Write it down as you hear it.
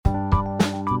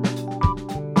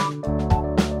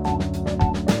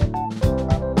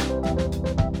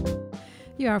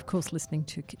You are, of course, listening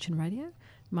to Kitchen Radio.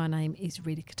 My name is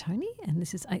Rita Katoni, and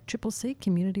this is 8CCC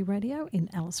Community Radio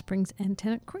in Alice Springs and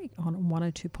Tennant Creek on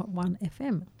 102.1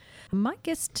 FM. My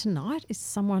guest tonight is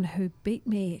someone who beat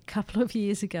me a couple of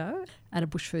years ago at a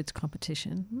Bush Foods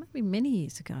competition, maybe many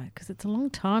years ago, because it's a long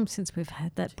time since we've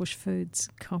had that Bush Foods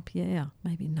comp,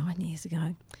 maybe 9 years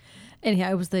ago.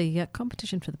 Anyhow, it was the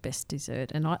competition for the best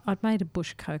dessert, and I'd made a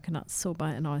bush coconut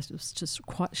sorbet, and I was just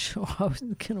quite sure I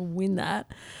wasn't going to win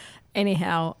that.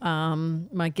 Anyhow,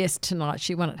 my guest tonight,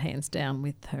 she won it hands down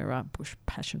with her bush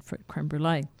passion fruit creme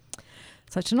brulee.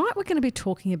 So tonight we're going to be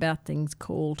talking about things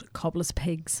called cobbler's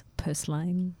pegs,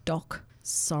 purslane, dock,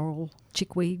 sorrel,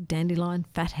 chickweed, dandelion,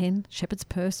 fat hen, shepherd's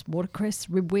purse, watercress,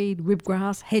 ribweed,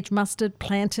 ribgrass, hedge mustard,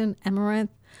 plantain,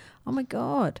 amaranth. Oh my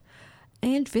God.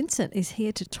 Ange Vincent is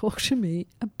here to talk to me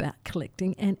about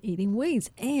collecting and eating weeds.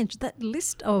 Ange, that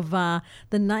list of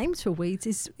the names for weeds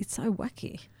it's so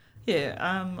wacky. Yeah,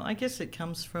 I guess it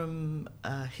comes from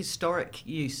historic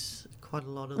use, quite a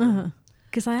lot of them.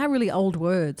 Because they are really old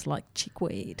words like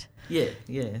chickweed. Yeah.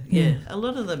 A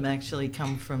lot of them actually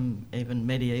come from even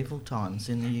medieval times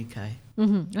in the UK.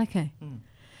 Mm-hmm. Okay.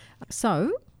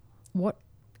 So, what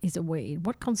is a weed?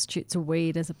 What constitutes a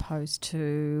weed as opposed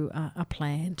to a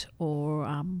plant or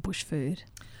bush food?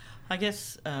 I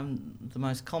guess the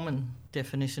most common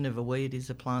definition of a weed is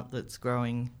a plant that's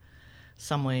growing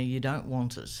somewhere you don't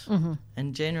want it. Mm-hmm.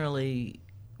 And generally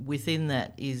within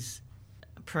that is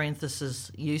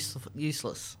parenthesis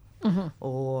useless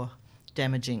or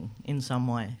damaging in some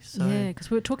way. So yeah,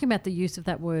 because we were talking about the use of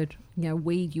that word,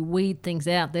 weed. You weed things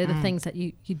out. They're the things that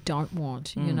you don't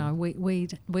want.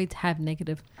 Weeds have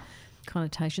negative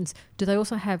connotations. Do they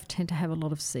also tend to have a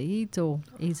lot of seeds, or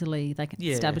they can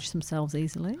establish themselves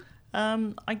easily?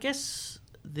 I guess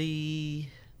the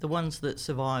ones that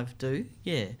survive do,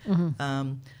 yeah.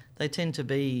 Mm-hmm. They tend to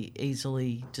be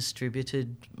easily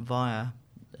distributed via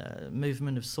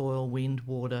movement of soil, wind,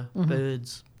 water,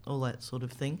 birds, all that sort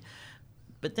of thing.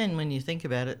 But then when you think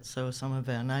about it, so are some of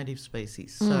our native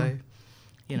species. So,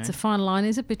 It's a fine line,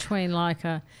 is it, between like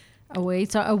a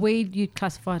weed? So a weed you'd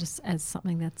classify it as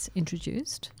something that's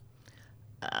introduced?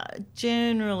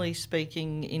 Generally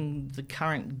speaking, in the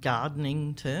current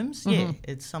gardening terms,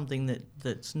 it's something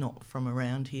that's not from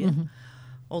around here. Mm-hmm.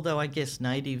 Although I guess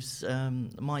natives,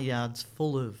 my yard's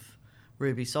full of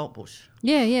ruby saltbush.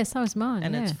 Yeah, so is mine.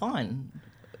 And it's fine,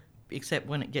 except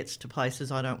when it gets to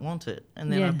places I don't want it,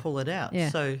 and then I pull it out. Yeah.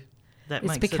 So that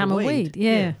makes become it a weed.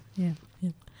 Yeah.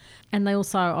 And they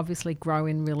also obviously grow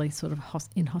in really sort of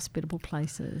inhospitable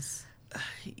places.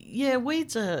 Yeah,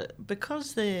 weeds are,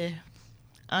 because they're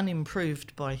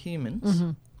unimproved by humans,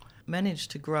 manage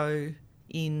to grow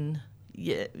in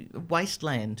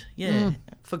wasteland,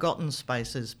 forgotten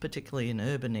spaces, particularly in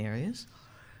urban areas.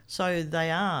 So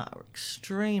they are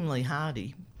extremely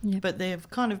hardy, but they've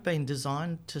kind of been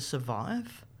designed to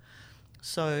survive.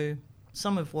 So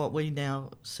some of what we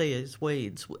now see as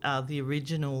weeds are the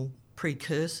original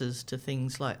precursors to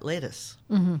things like lettuce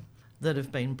that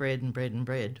have been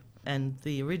bred. And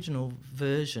the original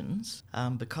versions,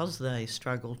 because they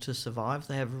struggle to survive,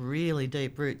 they have really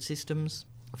deep root systems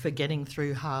for getting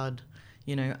through hard,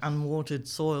 unwatered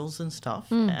soils and stuff.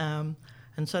 And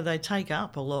so they take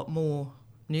up a lot more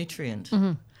nutrient.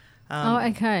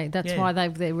 Okay. That's why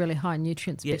they're really high in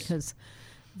nutrients, yes. because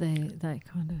they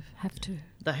kind of have to.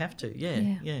 They have to,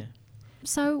 yeah.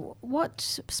 So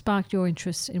what sparked your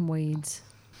interest in weeds?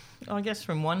 I guess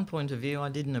from one point of view, I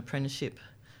did an apprenticeship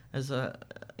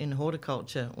in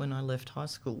horticulture when I left high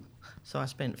school. So I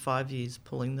spent 5 years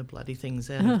pulling the bloody things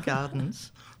out of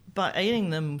gardens. But eating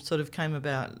them sort of came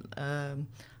about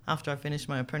after I finished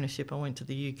my apprenticeship. I went to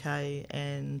the UK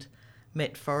and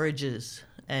met foragers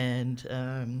and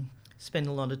spent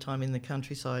a lot of time in the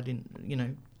countryside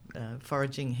in,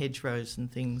 foraging hedgerows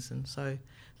and things. And so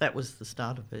that was the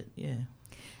start of it, yeah.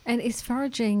 And is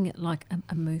foraging like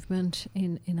a movement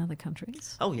in other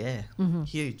countries? Oh, yeah,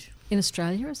 huge. In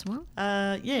Australia as well?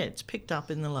 Yeah, it's picked up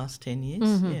in the last 10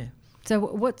 years, yeah. So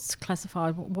what's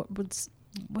classified,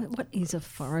 what is a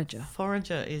forager?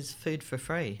 Forager is food for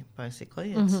free,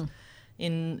 basically. It's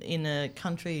in a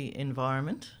country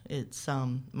environment, it's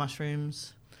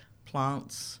mushrooms,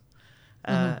 plants.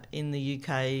 In the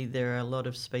UK, there are a lot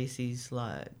of species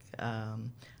like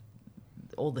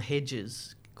all the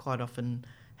hedges quite often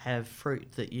have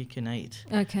fruit that you can eat.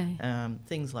 Okay.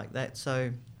 Things like that.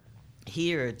 So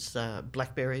here it's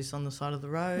blackberries on the side of the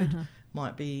road.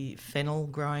 Might be fennel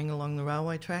growing along the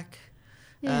railway track.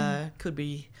 Yeah. Could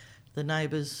be the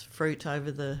neighbour's fruit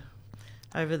over the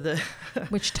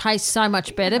which tastes so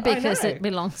much better because it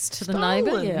belongs to the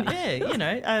neighbour.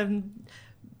 Yeah,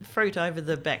 fruit over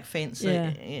the back fence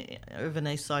of an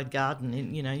east side garden.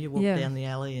 And, you walk down the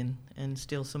alley and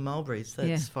steal some mulberries.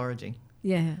 That's foraging.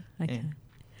 Yeah, okay. Yeah.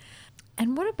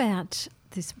 And what about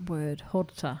this word,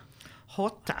 horta?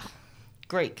 Horta,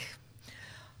 Greek.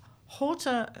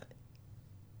 Horta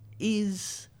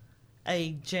is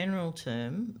a general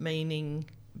term meaning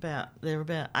there are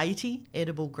about 80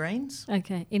 edible greens.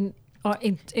 Okay, in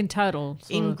total?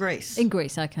 In Greece. In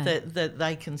Greece, okay. That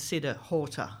they consider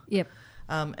horta. Yep.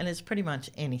 And it's pretty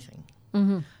much anything,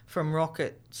 from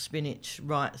rocket spinach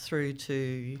right through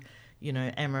to,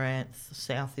 amaranth,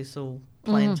 sow thistle,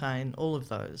 plantain, all of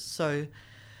those. So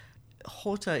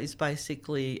horta is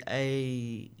basically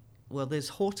there's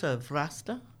horta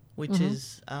vrasta, which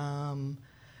is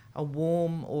a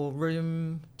warm or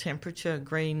room temperature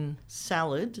green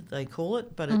salad, they call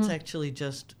it, but it's actually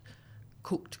just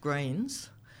cooked greens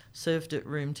served at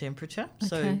room temperature. Okay.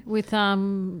 So with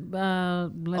lemon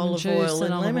olive juice oil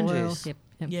and olive lemon oil. juice. Yep.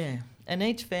 Yeah. And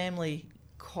each family,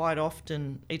 quite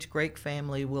often, each Greek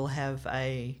family will have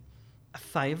a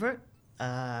favourite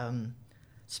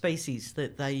species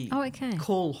that they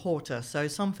call horta. So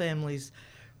some families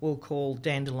will call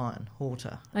dandelion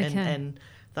horta. Okay. And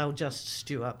they'll just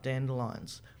stew up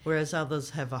dandelions, whereas others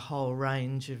have a whole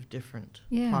range of different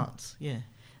plants. Yeah.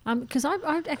 Because I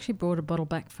actually brought a bottle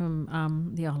back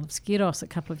from the Isle of Skiros a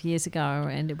couple of years ago,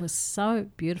 and it was so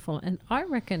beautiful. And I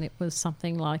reckon it was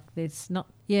something like this.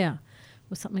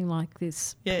 Something like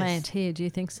this plant here. Do you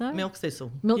think so? Milk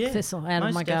thistle. Thistle out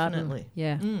of my garden.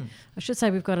 Yeah. I should say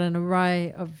we've got an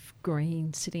array of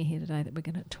greens sitting here today that we're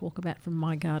going to talk about from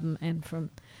my garden and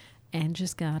from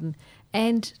Angie's garden.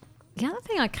 And the other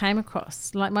thing I came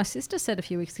across, like my sister said a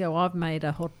few weeks ago, I've made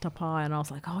a horta pie, and I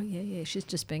was like, oh, yeah, she's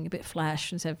just being a bit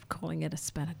flash instead of calling it a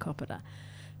spanakopita.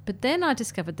 But then I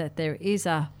discovered that there is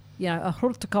a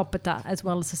horticopita as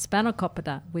well as a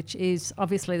spanakopita, which is,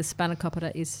 obviously the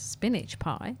spanakopita is spinach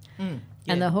pie,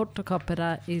 and the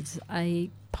horticopita is a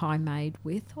pie made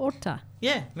with horta.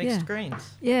 Yeah, mixed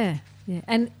greens. Yeah.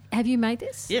 And have you made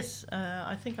this? Yes,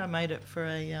 I think I made it for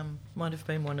might have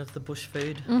been one of the bush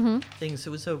food things. It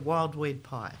was a wild weed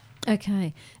pie.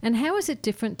 Okay. And how is it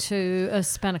different to a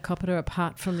spanakopita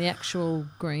apart from the actual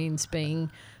greens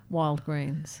being wild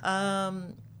greens?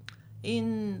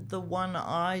 In the one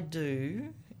I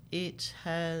do, it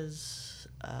has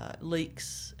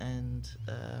leeks and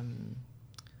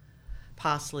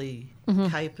parsley,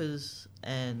 capers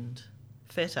and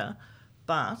feta,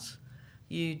 but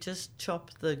you just chop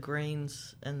the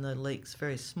greens and the leeks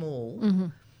very small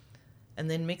and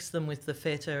then mix them with the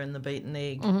feta and the beaten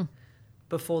egg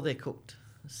before they're cooked.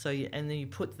 So and then you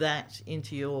put that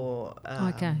into your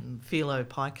phyllo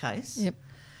pie case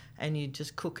and you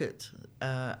just cook it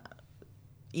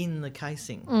in the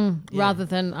casing. Rather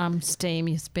than steam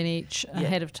your spinach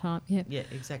ahead of time. Yeah,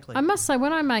 exactly. I must say,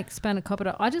 when I make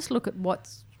spanakopita, I just look at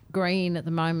what's green at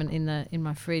the moment in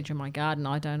my fridge or my garden.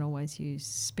 I don't always use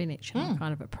spinach, and I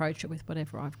kind of approach it with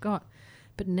whatever I've got.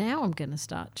 But now I'm going to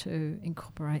start to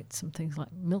incorporate some things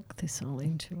like milk thistle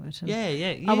into it.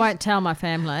 And I won't tell my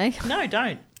family. No,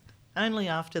 don't. Only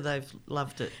after they've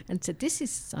loved it. And said, this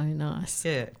is so nice.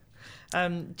 Yeah.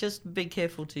 Just be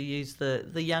careful to use the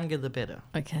younger the better.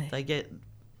 Okay. They get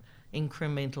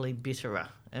incrementally bitterer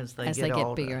as they get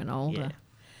older. Bigger and older.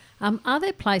 Yeah. Are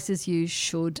there places you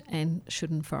should and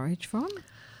shouldn't forage from?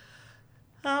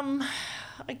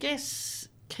 I guess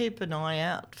keep an eye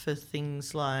out for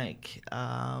things like,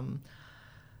 in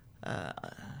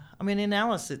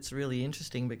Alice it's really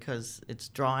interesting because it's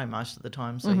dry most of the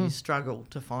time, so you struggle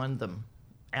to find them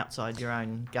outside your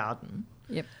own garden.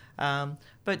 Yep.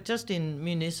 But just in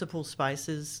municipal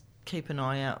spaces, keep an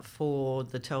eye out for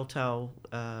the telltale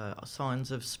signs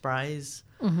of sprays.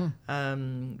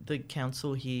 The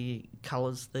council here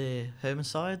colours their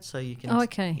herbicides, so you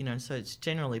can, so it's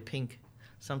generally pink.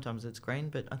 Sometimes it's green,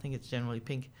 but I think it's generally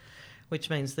pink, which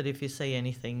means that if you see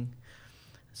anything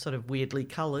sort of weirdly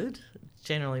coloured, it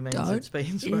generally means it's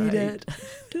been sprayed. Eat it.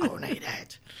 Don't eat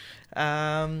it.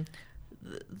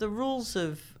 The rules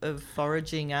of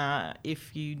foraging are,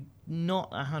 if you're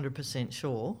not 100%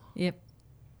 sure,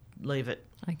 leave it.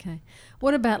 Okay.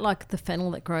 What about like the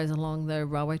fennel that grows along the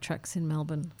railway tracks in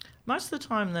Melbourne? Most of the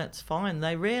time that's fine.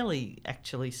 They rarely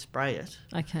actually spray it.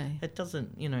 Okay. It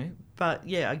doesn't, but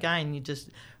again, you just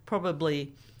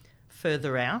probably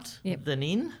further out than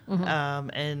in,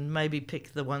 and maybe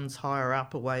pick the ones higher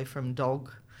up away from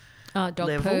dog dog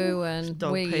level, poo and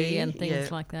dog wee pee, and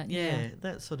things like that. Yeah,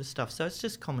 that sort of stuff. So it's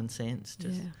just common sense.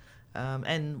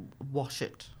 And wash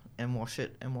it and wash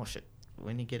it and wash it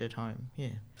when you get it home. Yeah.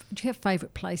 Do you have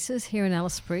favourite places here in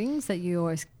Alice Springs that you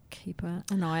always keep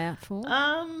an eye out for?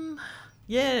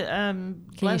 Yeah. Can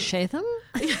you share them?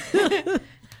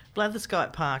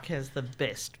 Blatherskite Park has the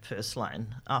best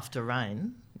purslane after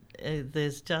rain.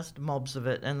 There's just mobs of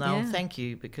it, and they'll thank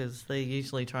you because they're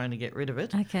usually trying to get rid of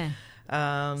it. Okay.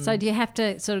 So do you have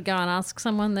to sort of go and ask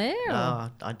someone there? Or? Oh,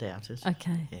 I doubt it.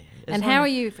 Okay. Yeah. And how are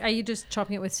you? Are you just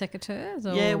chopping it with secateurs?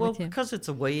 Or yeah, well, because it's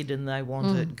a weed and they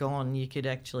want it gone, you could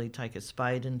actually take a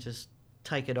spade and just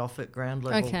take it off at ground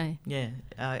level. Okay. Yeah.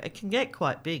 It can get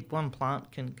quite big. One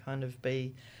plant can kind of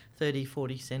be 30,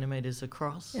 40 centimetres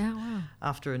across. Oh, wow.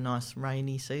 After a nice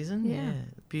rainy season. Yeah.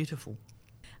 Beautiful.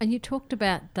 And you talked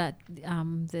about that,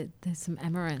 that there's some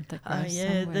amaranth that grows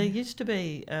somewhere. There used to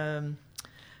be,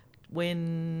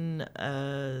 when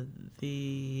the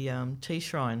tea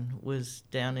shrine was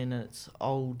down in its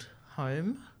old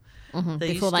home.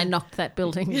 Before they knocked that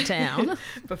building down.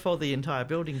 Before the entire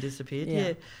building disappeared,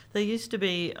 yeah. There used to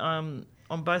be, on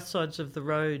both sides of the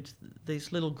road,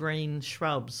 these little green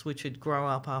shrubs which would grow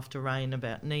up after rain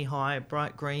about knee-high,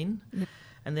 bright green. Yep.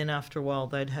 And then after a while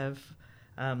they'd have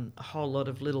a whole lot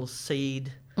of little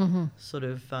seed sort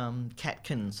of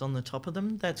catkins on the top of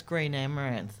them. That's green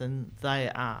amaranth, and they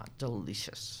are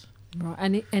delicious.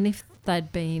 Right, and if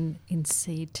they'd been in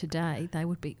seed today, they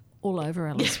would be all over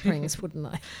Alice Springs,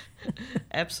 wouldn't they?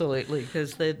 Absolutely,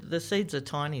 because the seeds are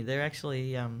tiny. They're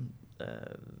actually...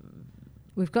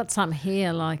 We've got some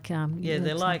here, like...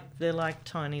 they're like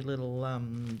tiny little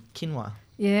quinoa.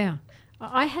 Yeah.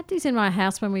 I had these in my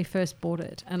house when we first bought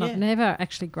it, and I've never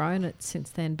actually grown it since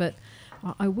then, but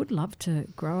I would love to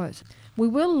grow it. We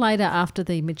will later, after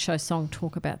the mid-show song,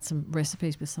 talk about some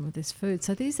recipes with some of this food.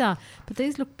 So these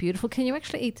look beautiful. Can you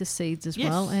actually eat the seeds as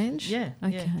well, Ange? Yeah.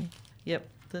 Okay. Yeah. Yep.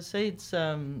 The seeds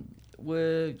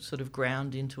were sort of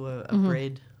ground into a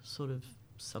bread sort of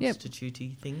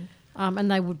substitute-y thing.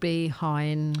 And they would be high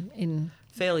in...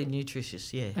 Fairly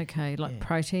nutritious, yeah. Okay, like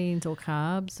proteins or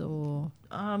carbs or...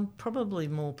 Probably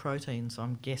more proteins,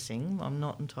 I'm guessing. I'm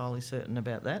not entirely certain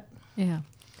about that. Yeah.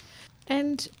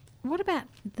 And what about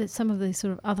some of the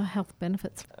sort of other health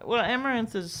benefits? Well,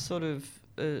 amaranth is sort of...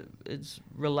 it's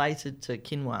related to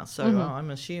quinoa, so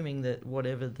I'm assuming that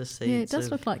whatever the seeds it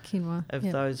does look like quinoa. Of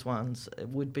those ones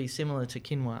would be similar to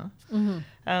quinoa.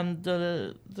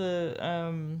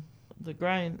 The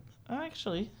grain...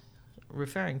 actually...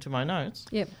 referring to my notes.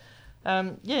 Yep.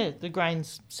 The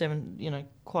grain's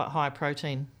quite high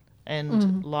protein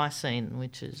and lysine,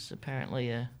 which is apparently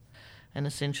an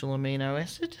essential amino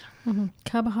acid.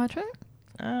 Carbohydrate?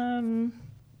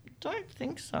 Don't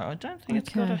think so. I don't think it's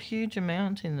got a huge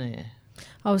amount in there.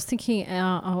 I was thinking,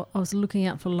 I was looking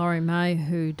out for Laurie May,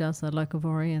 who does the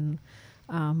Locavorian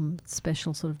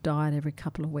special sort of diet every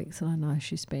couple of weeks, and I know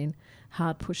she's been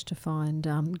hard pushed to find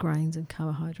grains and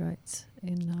carbohydrates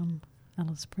in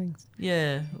Alice Springs.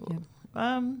 Yeah.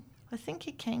 I think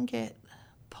you can get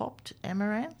popped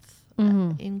amaranth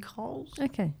in Coles.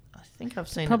 Okay. I think I've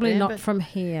seen Probably it there, not from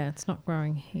here. It's not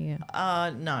growing here.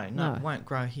 No, it won't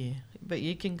grow here. But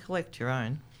you can collect your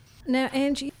own. Now,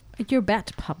 Angie, you're about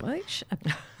to publish a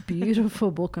beautiful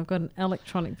book. I've got an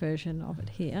electronic version of it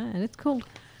here, and it's called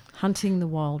Hunting the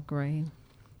Wild Green.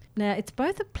 Now, it's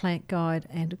both a plant guide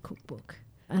and a cookbook.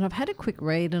 And I've had a quick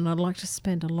read, and I'd like to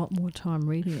spend a lot more time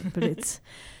reading it. But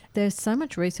there's so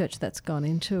much research that's gone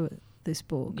into this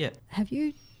book. Yep. Have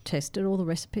you tested all the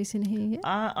recipes in here yet?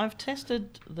 I've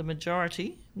tested the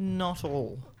majority, not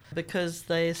all, because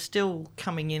they're still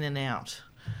coming in and out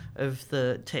of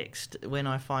the text. When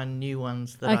I find new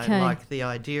ones that I like the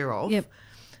idea of,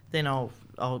 then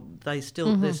there's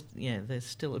still a bit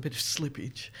of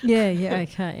slippage.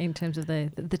 Okay, in terms of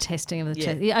the testing of the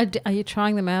test. Yeah, are you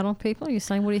trying them out on people? Are you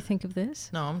saying, what do you think of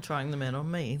this? No, I'm trying them out on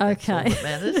me. That's all that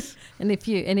matters. and if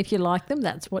you like them,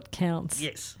 that's what counts.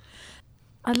 Yes.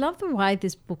 I love the way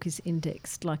this book is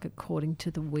indexed, like according to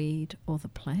the weed or the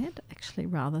plant, actually,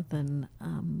 rather than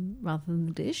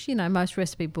the dish. You know, most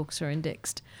recipe books are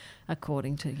indexed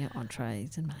according to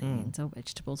entrees and mains or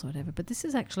vegetables or whatever, but this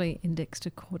is actually indexed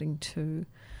according to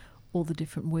all the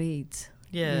different weeds.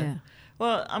 Yeah.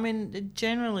 Well, I mean,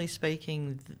 generally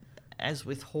speaking, as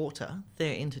with horta,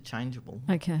 they're interchangeable.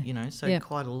 Okay. You know, so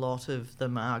quite a lot of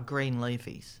them are green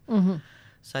leafies.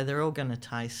 So they're all going to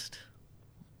taste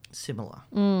similar,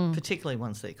 particularly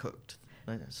once they're cooked.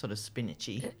 They're sort of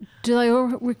spinachy. Do they all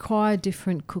require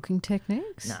different cooking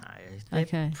techniques? No,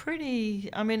 they're pretty...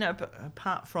 I mean,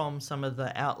 apart from some of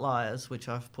the outliers which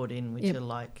I've put in, which are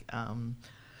like...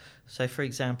 so, for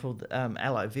example,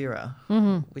 aloe vera,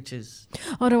 which is...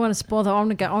 I don't want to spoil that. I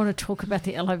want to talk about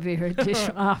the aloe vera dish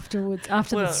afterwards,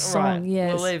 the song, right.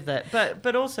 yes. We'll leave that.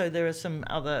 But also there are some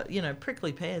other...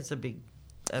 prickly pears are big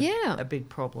a big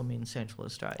problem in Central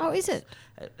Australia. Oh, is it?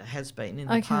 It has been in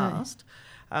the past.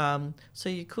 So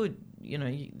you could,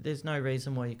 there's no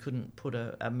reason why you couldn't put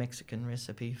a Mexican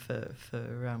recipe for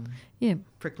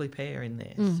prickly pear in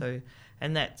there. So,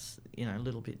 and that's, a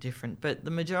little bit different. But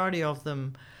the majority of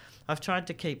them, I've tried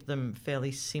to keep them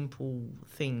fairly simple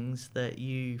things that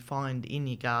you find in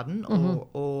your garden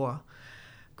or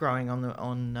growing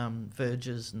on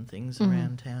verges and things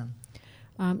around town.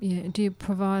 Do you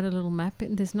provide a little map?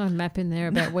 There's no map in there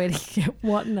about where to get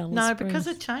what in Alice Springs. No, because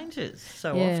it changes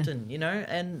so often,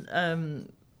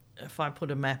 and if I put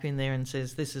a map in there and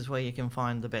says this is where you can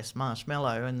find the best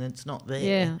marshmallow and it's not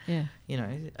there,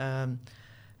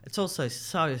 it's also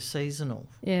so seasonal,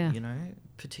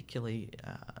 particularly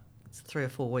 3 or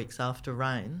 4 weeks after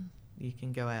rain, you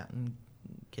can go out and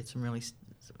get some really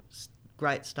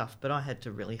great stuff. But I had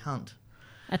to really hunt.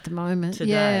 At the moment,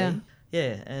 today.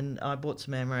 Yeah, and I bought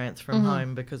some amaranth from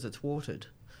home because it's watered.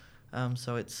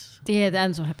 So it's... Yeah,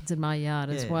 that's what happens in my yard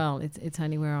as well. It's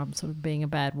only where I'm sort of being a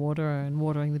bad waterer and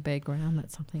watering the bare ground that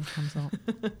something comes up.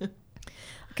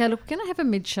 Okay, look, we're going to have a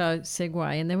mid-show segue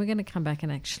and then we're going to come back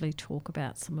and actually talk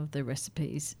about some of the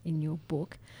recipes in your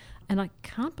book. And I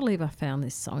can't believe I found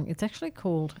this song. It's actually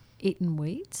called Eatin'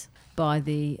 Weeds by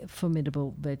the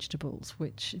Formidable Vegetables,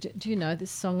 which... Do you know this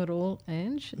song at all,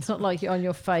 Ange? It's not like you're on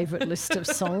your favourite list of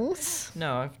songs.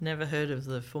 No, I've never heard of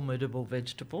the Formidable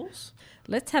Vegetables.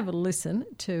 Let's have a listen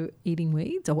to Eating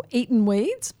Weeds or Eatin'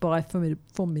 Weeds by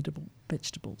Formidable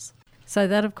Vegetables. So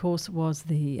that, of course, was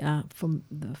the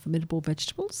Formidable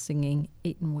Vegetables singing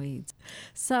Eatin' Weeds.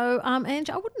 So, Ange,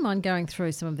 I wouldn't mind going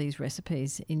through some of these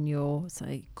recipes in your,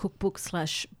 say,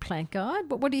 cookbook/plant guide.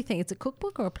 But what do you think? It's a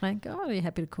cookbook or a plant guide? Or are you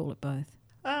happy to call it both?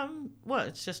 Well,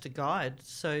 it's just a guide.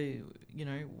 So,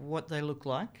 what they look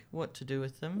like, what to do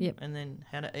with them, and then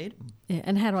how to eat them. Yeah,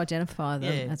 and how to identify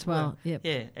them as well. Yeah,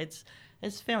 it's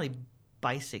fairly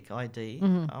basic ID.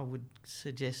 I would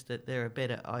suggest that there are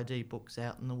better ID books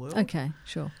out in the world. Okay,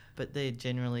 sure. But they're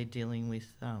generally dealing with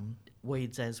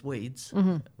weeds as weeds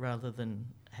rather than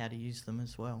how to use them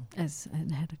as well.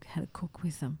 And how to cook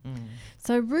with them.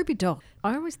 So Ruby Dock,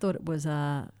 I always thought it was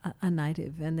a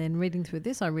native, and then reading through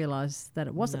this I realised that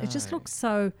it wasn't. No. It just looks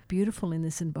so beautiful in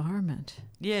this environment.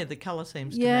 Yeah, the colour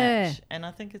seems to match. And I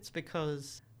think it's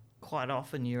because quite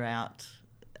often you're out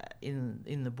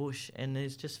in the bush and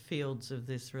there's just fields of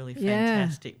this really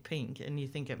fantastic pink and you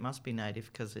think it must be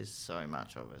native because there's so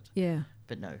much of it. Yeah.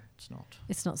 But no, it's not.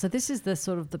 It's not. So this is the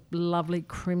sort of the lovely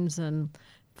crimson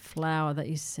flower that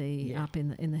you see up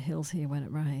in the hills here when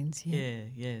it rains.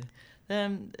 Yeah.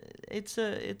 It's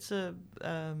a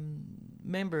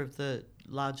member of the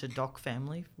larger dock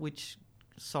family, which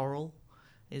sorrel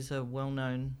is a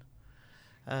well-known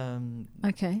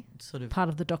sort of part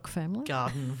of the dock family,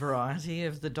 garden variety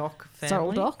of the dock family.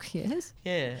 Sorrel dock, yes.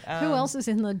 Yeah. Who else is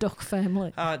in the dock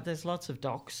family? There's lots of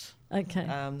docks. Okay.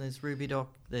 There's ruby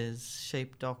dock, there's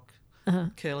sheep dock,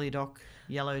 curly dock,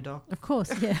 yellow dock. Of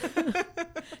course, yeah.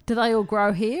 Do they all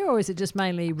grow here, or is it just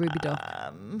mainly ruby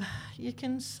dock? You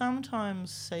can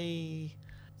sometimes see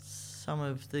some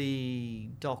of the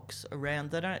docks around.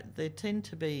 They tend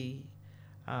to be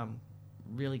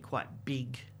really quite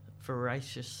big,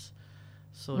 voracious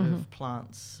sort of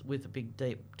plants with a big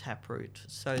deep taproot.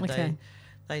 So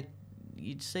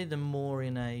you'd see them more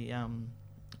in a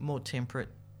more temperate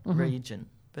region,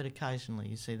 but occasionally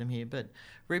you see them here. But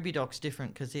ruby dock's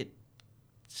different because it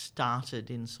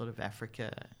started in sort of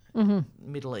Africa,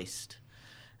 Middle East.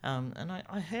 And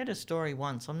I heard a story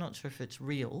once, I'm not sure if it's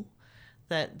real,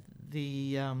 that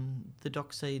the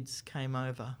dock seeds came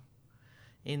over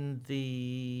in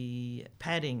the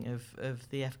padding of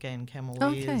the Afghan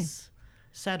cameleers'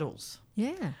 saddles.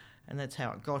 Yeah. And that's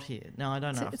how it got here. Now, I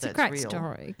don't know if that's It's real. a great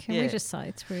story. Can we just say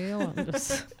it's real?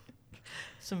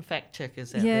 Some fact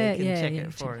checkers out there can check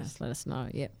it for us. Let us know,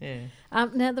 Yeah.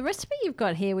 Now, the recipe you've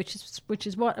got here, which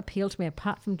is what appealed to me,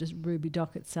 apart from just ruby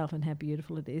dock itself and how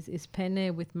beautiful it is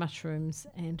penne with mushrooms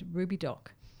and ruby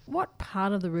dock. What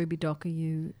part of the ruby dock are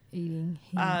you eating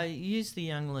here? Use the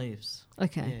young leaves.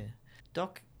 Okay. Yeah.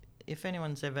 Dock, if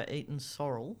anyone's ever eaten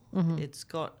sorrel, it's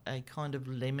got a kind of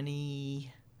lemony,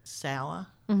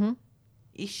 sour-ish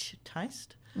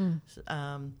taste. It's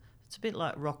a bit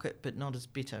like rocket, but not as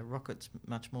bitter. Rocket's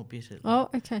much more bitter. Oh,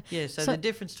 okay. Yeah, so the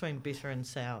difference between bitter and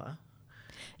sour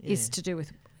is to do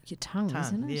with your tongue,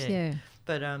 isn't it? Yeah.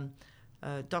 But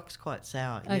dock's quite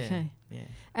sour. Okay. Yeah.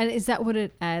 And is that what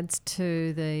it adds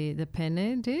to the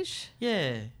penne dish?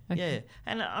 Yeah. Okay. Yeah.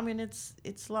 And I mean,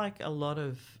 it's like a lot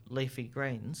of leafy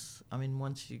greens. I mean,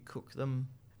 once you cook them,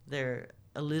 they're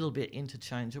a little bit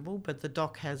interchangeable, but the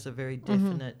dock has a very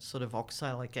definite sort of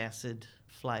oxalic acid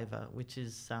flavour, which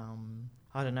is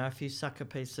I don't know, if you suck a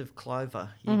piece of clover,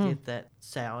 you get that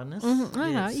sourness. Mm-hmm.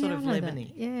 I know. It's sort of I know lemony.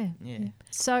 that. Yeah. Yeah.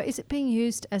 So is it being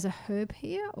used as a herb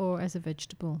here or as a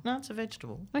vegetable? No, it's a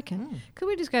vegetable. Okay. Mm. Could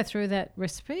we just go through that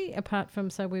recipe? Apart from,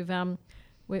 so we're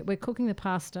cooking the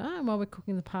pasta, and while we're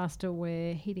cooking the pasta,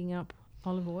 we're heating up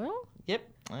olive oil. Yep,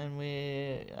 and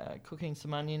we're cooking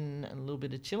some onion and a little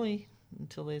bit of chilli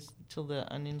until the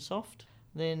onion's soft.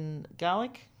 Then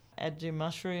garlic. Add your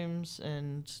mushrooms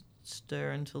and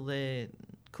stir until they're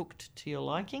cooked to your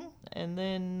liking, and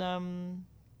then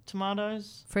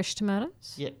tomatoes. Fresh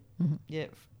tomatoes. Yep, Mm-hmm.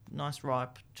 yep, nice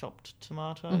ripe chopped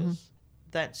tomatoes. Mm-hmm.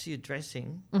 That's your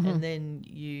dressing, Mm-hmm. and then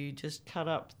you just cut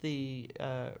up the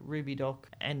ruby dock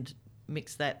and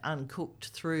mix that uncooked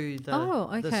through the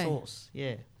okay. sauce.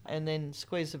 Yeah, and then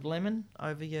squeeze of lemon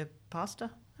over your pasta.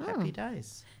 Happy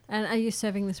days. And are you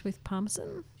serving this with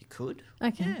parmesan? You could.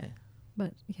 Okay. Yeah.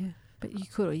 But you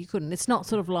could or you couldn't. It's not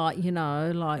sort of like,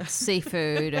 like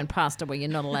seafood and pasta where you're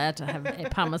not allowed to have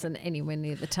parmesan anywhere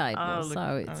near the table. Oh, look,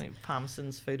 so I think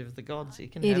parmesan's food of the gods. You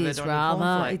can it have is it on rather.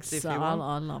 your cornflakes if you want.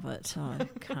 I love it. I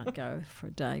can't go for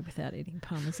a day without eating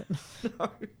parmesan. No.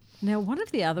 Now, one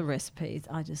of the other recipes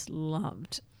I just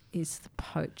loved is the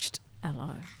poached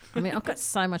aloe. I mean, I've got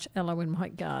so much aloe in my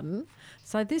garden.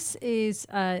 So this is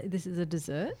a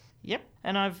dessert. Yep,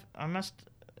 and I must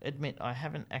admit I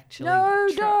haven't actually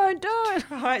don't.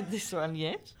 tried this one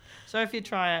yet. So if you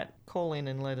try it, call in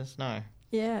and let us know.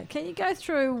 Yeah, can you go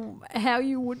through how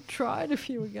you would try it if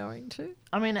you were going to?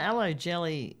 I mean, aloe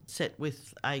jelly set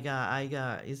with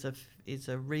agar is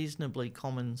a reasonably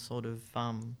common sort of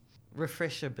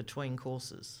refresher between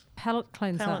courses. Palate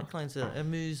cleanser.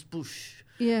 Amuse bouche,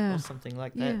 Yeah. or something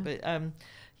like that. Yeah.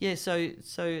 But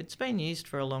so it's been used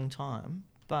for a long time.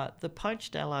 But the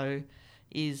poached aloe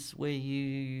is where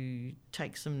you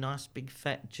take some nice big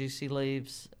fat juicy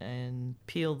leaves and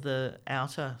peel the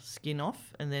outer skin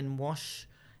off and then wash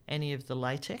any of the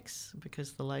latex,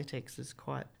 because the latex is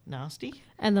quite nasty.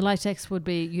 And the latex would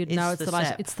be, it's the the latex,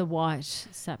 sap. it's the white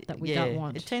sap that we don't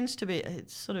want. It tends to be,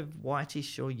 it's sort of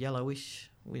whitish or yellowish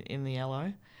in the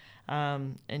aloe.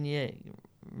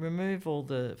 Remove all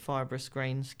the fibrous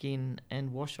green skin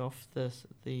and wash off the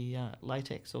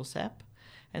latex or sap.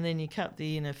 And then you cut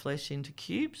the inner flesh into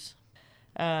cubes.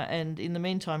 And in the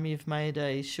meantime, you've made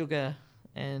a sugar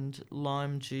and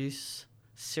lime juice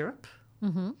syrup,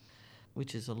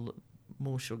 which is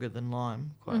more sugar than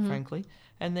lime, quite frankly.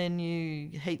 And then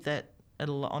you heat that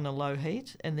on a low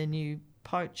heat, and then you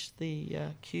poach the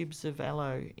cubes of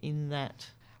aloe in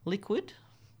that liquid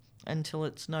until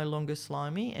it's no longer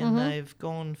slimy and they've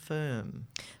gone firm.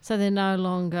 So they're no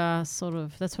longer sort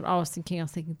of, that's what I was thinking. I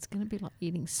was thinking it's going to be like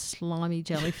eating slimy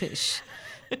jellyfish.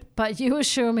 But you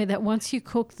assure me that once you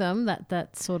cook them,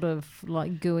 that sort of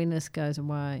like gooiness goes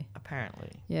away.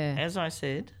 Apparently. Yeah. As I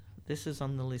said, this is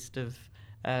on the list of,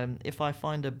 if I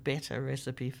find a better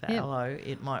recipe for aloe,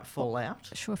 it might fall out.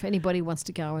 Sure, if anybody wants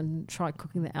to go and try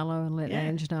cooking the aloe and let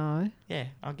Ange know. Yeah,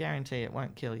 I'll guarantee it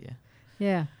won't kill you.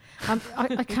 Yeah.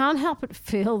 I can't help but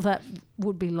feel that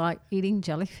would be like eating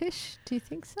jellyfish. Do you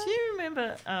think so? Do you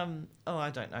remember, I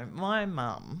don't know, my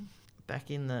mum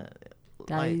back in the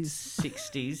late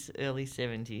 60s, early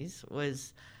 70s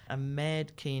was a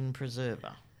mad keen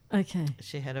preserver. Okay.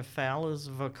 She had a Fowler's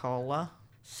Vacola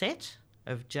set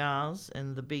of jars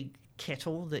and the big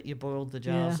kettle that you boiled the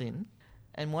jars in.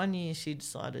 And one year she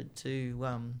decided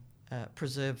to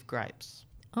preserve grapes.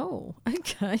 Oh,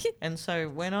 okay. And so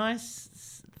when I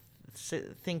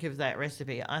think of that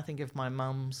recipe, I think of my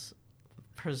mum's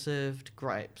preserved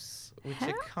grapes, which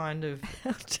are kind of...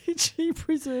 How did she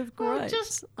preserve grapes? Well,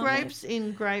 just grapes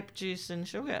in grape juice and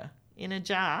sugar in a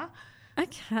jar.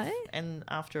 Okay. And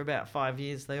after about 5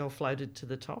 years, they all floated to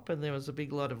the top and there was a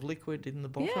big lot of liquid in the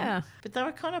bottom. Yeah. But they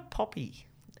were kind of poppy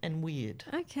and weird.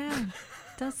 Okay.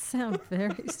 Does sound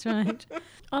very strange.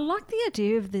 I like the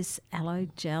idea of this aloe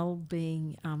gel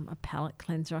being a palate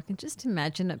cleanser. I can just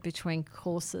imagine it between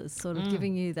courses, sort of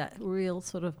giving you that real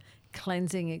sort of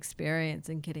cleansing experience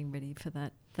and getting ready for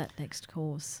that next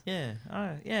course. Yeah.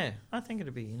 Oh, yeah. I think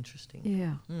it'd be interesting.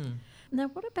 Yeah. Now,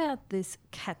 what about this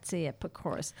cat's ear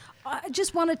pecoris? I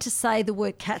just wanted to say the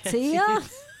word cat's ear.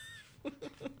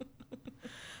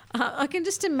 I can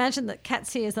just imagine that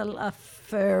cat's ears are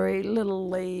furry little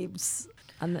leaves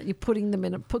and that you're putting them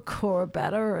in a pecora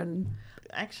batter and...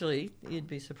 Actually, you'd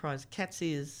be surprised. Cat's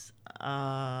ears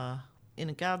are, in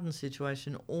a garden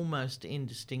situation, almost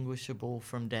indistinguishable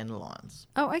from dandelions.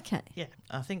 Oh, okay. Yeah.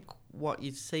 I think what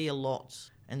you see a lot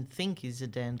and think is a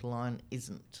dandelion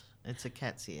isn't. It's a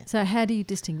cat's ear. So how do you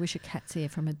distinguish a cat's ear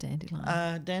from a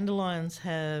dandelion? Dandelions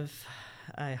have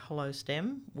a hollow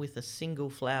stem with a single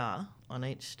flower on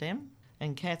each stem,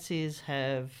 And cat's ears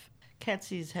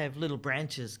have little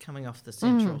branches coming off the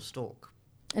central stalk.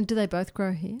 And do they both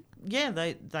grow here? Yeah,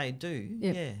 they do.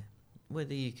 Yep. Yeah.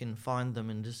 Whether you can find them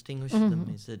and distinguish them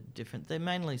is a different. They're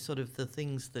mainly sort of the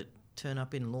things that turn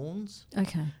up in lawns.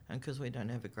 Okay. And because we don't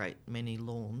have a great many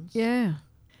lawns, Yeah.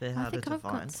 they're I harder think to I've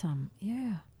find. got some.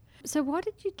 Yeah. So why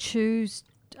did you choose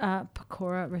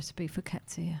pakora recipe for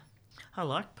cat's ear? I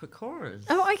like pakoras.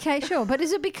 Oh, okay, sure. But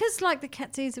is it because like the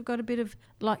cat's ears have got a bit of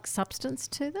like substance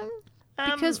to them?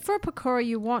 Because for a pakora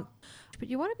you want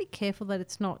to be careful that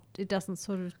it doesn't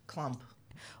sort of, Clump.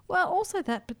 well, also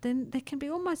that, but then there can be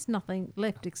almost nothing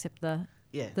left except the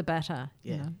batter,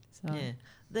 you Yeah. know. So. Yeah.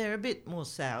 They're a bit more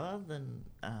sour than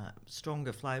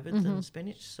stronger flavoured than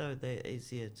spinach, so they're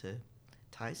easier to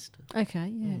taste. Okay,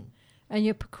 yeah. And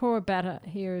your pakora batter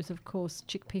here is, of course,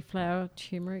 chickpea flour,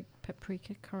 turmeric,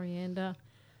 paprika, coriander,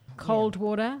 cold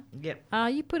water. Yep.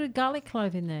 You put a garlic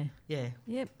clove in there. Yeah.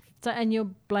 Yep. So, and you're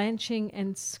blanching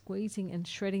and squeezing and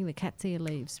shredding the cat's ear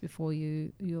leaves before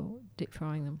you're deep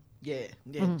frying them. Yeah.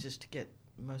 Just to get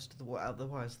most of the water.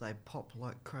 Otherwise, they pop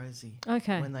like crazy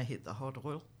Okay. when they hit the hot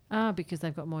oil. Because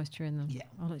they've got moisture in them. Yeah.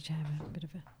 I'll let you have a bit of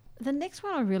a... The next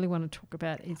one I really want to talk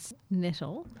about is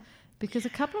nettle, because a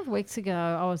couple of weeks ago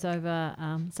I was over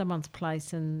someone's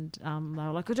place and they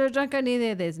were like, oh, don't go near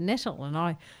there, there's nettle.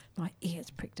 And my ears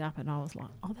pricked up and I was like,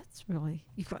 oh, that's really...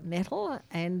 You've got nettle?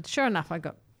 And sure enough, I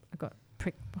got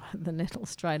pricked by the nettle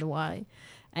straight away.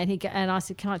 And I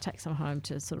said, can I take some home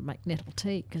to sort of make nettle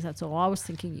tea? Because that's all I was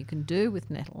thinking you can do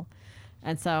with nettle.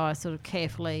 And so I sort of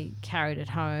carefully carried it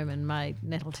home and made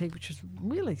nettle tea, which was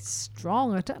really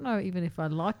strong. I don't know even if I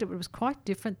liked it, but it was quite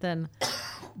different than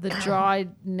the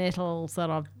dried nettles that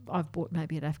I've bought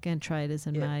maybe at Afghan Traders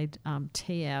and made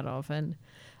tea out of.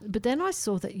 But then I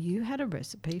saw that you had a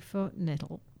recipe for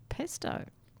nettle pesto.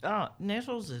 Oh,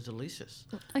 nettles are delicious.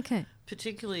 Okay.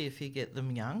 Particularly if you get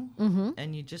them young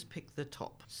and you just pick the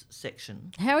top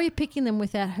section. How are you picking them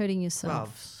without hurting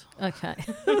yourself? Gloves. Okay.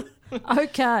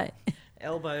 Okay.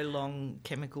 Elbow-long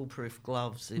chemical-proof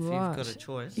gloves if you've got a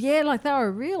choice. Yeah, like they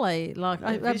were really, like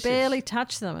I vicious. barely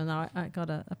touched them and I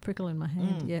got a prickle in my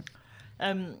hand. Yep.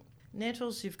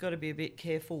 Nettles, you've got to be a bit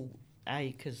careful,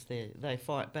 A, because they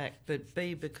fight back, but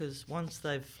B, because once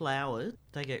they've flowered,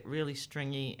 they get really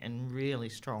stringy and really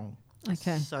strong.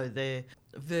 Okay. So they're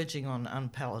verging on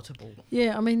unpalatable.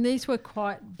 Yeah, I mean, these were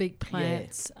quite big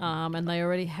plants and they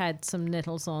already had some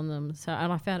nettles on them,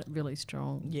 and I found it really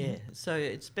strong. Yeah, so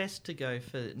it's best to go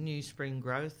for new spring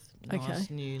growth, nice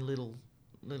new little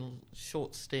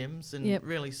short stems and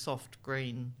really soft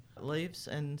green leaves,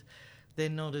 and they're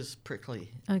not as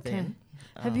prickly. Okay. Then.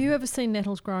 Have you ever seen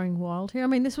nettles growing wild here? I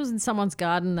mean, this was in someone's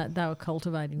garden that they were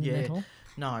cultivating the nettle.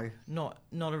 No, not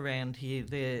around here.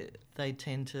 They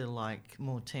tend to like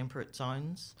more temperate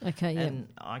zones. Okay, yeah. And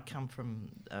I come from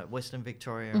Western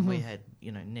Victoria, and we had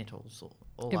nettles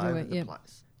all over the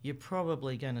place. You're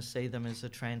probably going to see them as a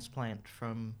transplant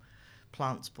from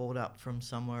plants brought up from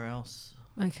somewhere else.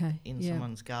 Okay. In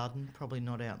someone's garden, probably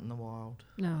not out in the wild.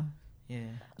 No. Yeah.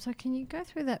 So can you go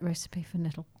through that recipe for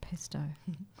nettle pesto?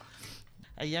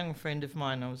 A young friend of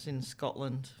mine, I was in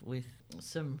Scotland with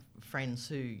some friends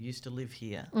who used to live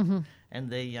here and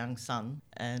their young son,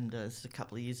 and this is a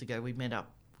couple of years ago we met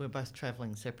up. We're both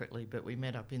travelling separately, but we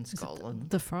met up in Scotland.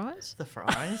 The fries? The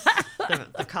fries.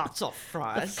 the cuts-off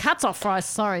fries. The cuts-off fries,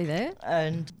 sorry there.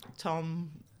 And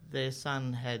Tom, their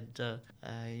son, had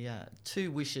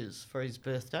two wishes for his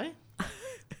birthday.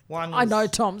 One was, I know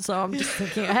Tom, so I'm just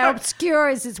thinking, how obscure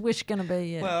is his wish going to be?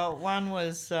 Yeah. Well, one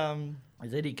was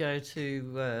that he go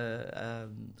to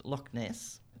Loch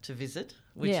Ness to visit,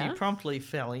 which he promptly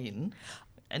fell in,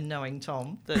 and knowing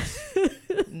Tom, that's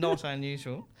not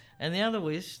unusual. And the other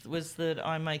wish was that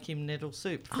I make him nettle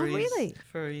soup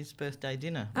for his birthday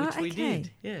dinner, which we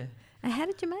did. Yeah. And how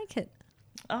did you make it?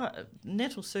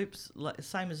 Nettle soup's like,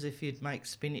 same as if you'd make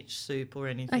spinach soup or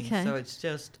anything. Okay. So it's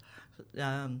just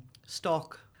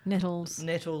stock,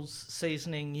 nettles,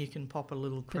 seasoning. You can pop a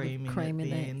little cream in at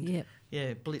the end. Yep.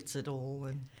 Yeah, blitz it all,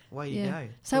 and away you go.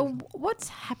 So what's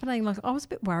happening? Like, I was a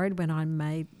bit worried when I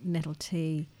made nettle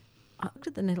tea. I looked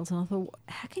at the nettles and I thought,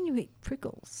 how can you eat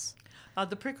prickles?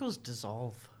 The prickles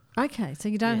dissolve. Okay, so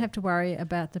you don't have to worry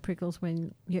about the prickles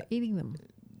when you're eating them.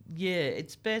 Yeah,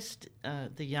 it's best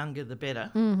the younger the better.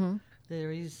 Mm-hmm.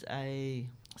 There is a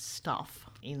stuff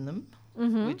in them,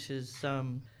 which is...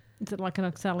 Is it like an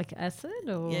oxalic acid?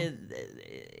 Or? Yeah,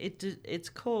 it's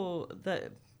called...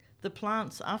 the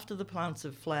plants, after the plants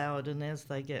have flowered and as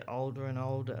they get older and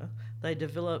older, they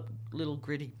develop little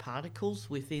gritty particles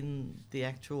within the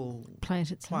actual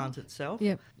Plant itself.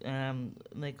 Yep.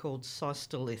 They're called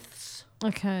cystoliths.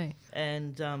 Okay.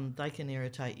 And they can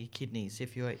irritate your kidneys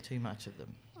if you eat too much of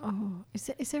them. Oh,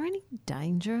 is there any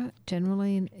danger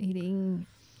generally in eating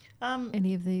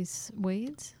any of these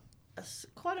weeds?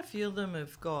 Quite a few of them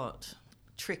have got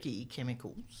tricky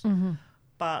chemicals,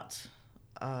 but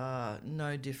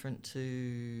no different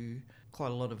to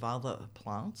quite a lot of other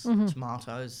plants.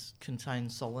 Tomatoes contain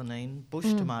solanine.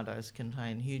 Bush tomatoes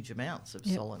contain huge amounts of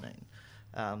solanine.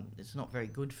 It's not very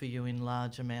good for you in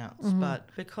large amounts, but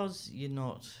because you're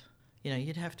not,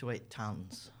 you'd have to eat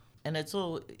tons. And it's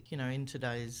all, in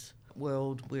today's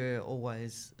world, we're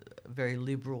always very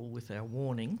liberal with our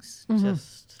warnings,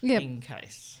 just in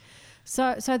case.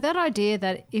 So that idea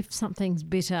that if something's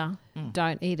bitter,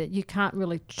 don't eat it, you can't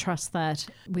really trust that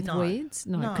with weeds?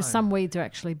 No, because some weeds are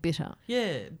actually bitter.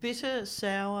 Yeah, bitter,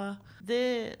 sour,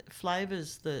 they're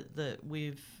flavours that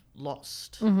we've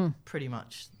lost pretty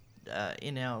much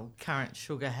in our current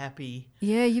sugar-happy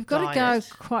Yeah, you've got diet.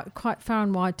 to go quite far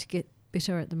and wide to get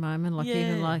bitter at the moment,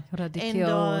 even like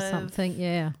radicchio or something,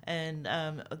 and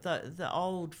the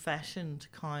old-fashioned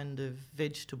kind of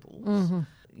vegetables.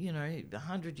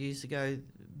 100 years ago,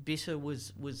 bitter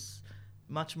was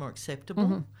much more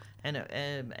acceptable, and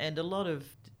a lot of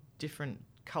different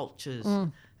cultures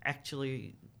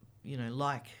actually,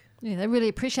 like. Yeah, they really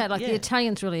appreciate, the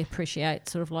Italians really appreciate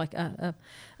sort of like a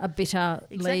bitter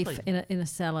leaf in a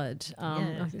salad.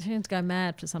 The Italians go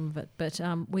mad for some of it, but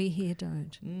we here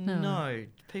don't. No,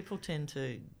 people tend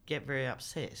to get very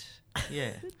upset.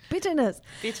 Yeah. Bitterness.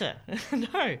 Bitter.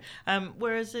 No.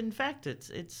 Whereas in fact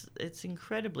it's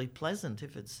incredibly pleasant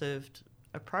if it's served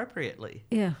appropriately.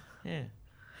 Yeah. Yeah.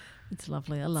 It's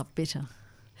lovely. I love bitter.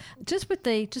 Just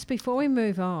before we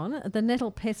move on, the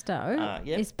nettle pesto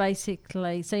is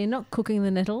basically, so you're not cooking the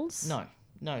nettles?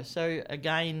 No. So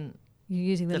again, you're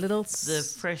using the little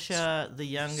the fresher, the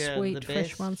younger, sweet, the best.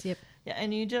 fresh ones. Yep. Yeah,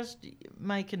 and you just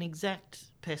make an exact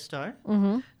pesto,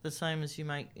 the same as you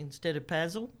make instead of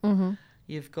basil.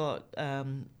 You've got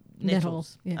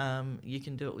nettles. You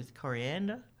can do it with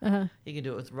coriander. You can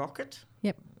do it with rocket.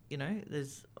 Yep.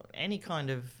 There's any kind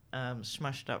of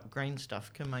smushed up green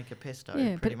stuff can make a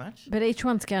pesto pretty much. But each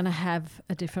one's going to have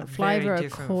a different flavour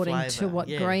according to what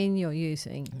green you're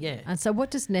using. Yeah. And so what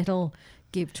does nettle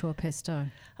give to a pesto?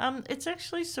 It's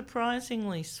actually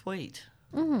surprisingly sweet.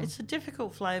 It's a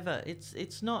difficult flavour.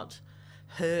 It's not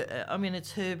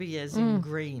it's herby as in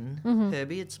green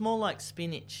herby. It's more like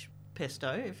spinach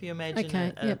pesto, if you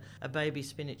imagine a baby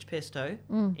spinach pesto,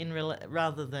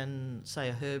 rather than, say,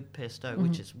 a herb pesto,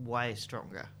 which is way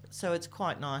stronger. So it's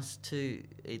quite nice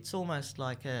it's almost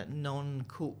like a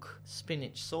non-cook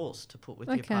spinach sauce to put with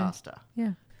your pasta.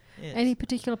 Yeah. Yes. Any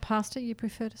particular pasta you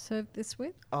prefer to serve this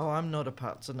with? Oh, I'm not a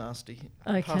pasta Nazi.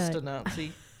 Okay. Pasta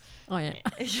Nazi. Oh, yeah.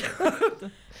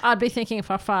 I'd be thinking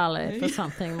farfalle for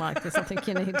something like this. I think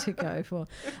you need to go for.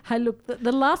 Hey, look,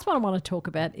 the last one I want to talk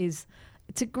about is,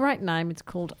 it's a great name. It's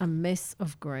called A Mess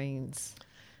of Greens.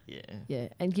 Yeah. Yeah,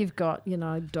 and you've got,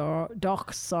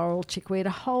 dock, sorrel, chickweed,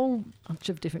 a whole bunch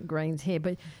of different greens here,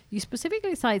 but you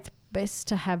specifically say it's best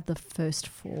to have the first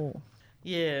four.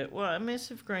 Yeah, well, A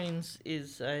Mess of Greens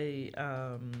is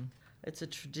it's a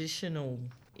traditional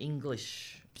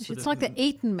English it's like the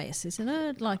Eton mess, isn't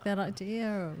it? Like that idea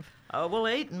of... Oh, well,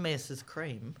 Eton mess is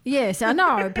cream. Yes, I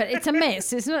know, but it's a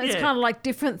mess, isn't it? It's kind of like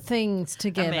different things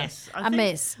together. A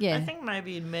mess. Yeah. I think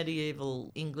maybe in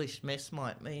medieval English mess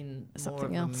might mean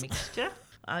something more of else. A mixture,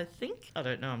 I think. I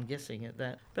don't know, I'm guessing at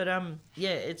that. But,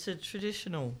 it's a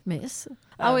traditional... Mess.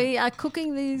 Are we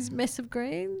cooking these mess of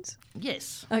greens?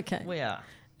 Yes. Okay. We are.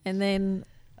 And then...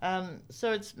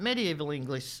 So it's medieval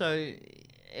English, so...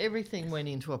 Everything went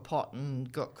into a pot and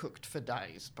got cooked for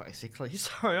days, basically.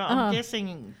 So I'm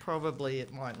guessing probably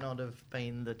it might not have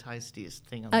been the tastiest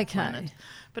thing on the planet.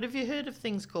 But have you heard of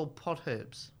things called pot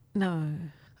herbs? No.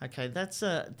 Okay, that's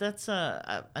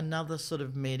another sort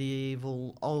of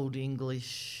medieval Old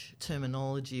English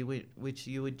terminology which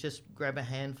you would just grab a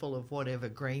handful of whatever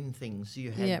green things you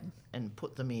had and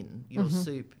put them in your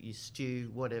soup, your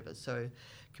stew, whatever. So it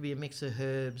could be a mix of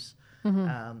herbs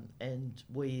and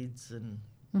weeds and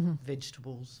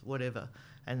vegetables, whatever,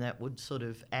 and that would sort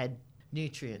of add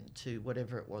nutrient to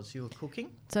whatever it was you were cooking.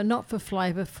 So not for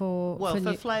flavour, for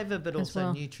flavour, but also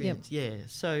well. nutrients. Yep. Yeah.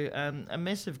 So A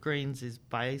Mess of Greens is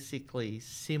basically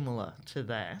similar to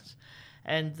that,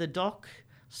 and the dock,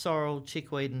 sorrel,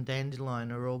 chickweed, and dandelion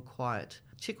are all quite.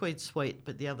 Chickweed's sweet,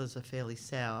 but the others are fairly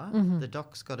sour. The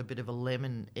dock's got a bit of a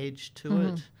lemon edge to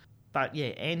it. But yeah,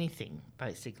 anything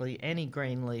basically, any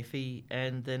green leafy,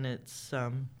 and then it's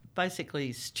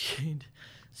basically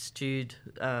stewed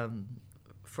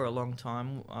for a long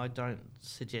time. I don't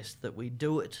suggest that we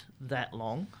do it that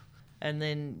long, and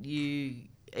then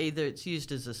it's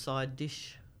used as a side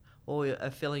dish or a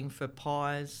filling for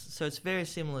pies. So it's very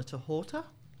similar to horta.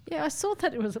 Yeah, I saw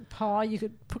that it was a pie you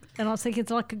could put, and I was thinking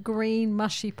it's like a green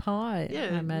mushy pie. I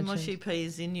Yeah, imagine. mushy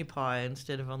peas in your pie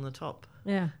instead of on the top.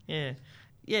 Yeah. Yeah.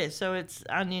 Yeah, so it's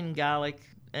onion, garlic,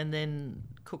 and then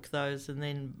cook those and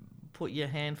then put your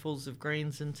handfuls of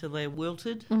greens until they're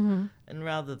wilted. Mm-hmm. And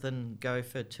rather than go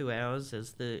for 2 hours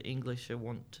as the English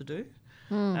want to do.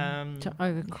 To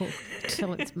overcook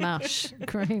till it's mush,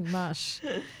 green mush.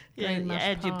 Yeah, Green you mush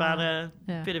add your pie. butter,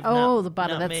 Yeah. bit of the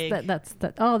butter. nutmeg, That's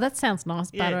that. Oh, that sounds nice.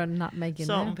 Yeah. Butter and nutmeg in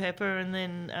salt there. and pepper, and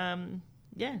then,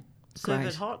 serve Great.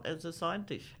 it hot as a side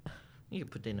dish. You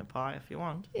can put it in a pie if you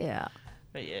want. Yeah.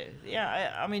 But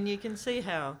I mean, you can see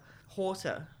how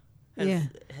horta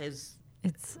has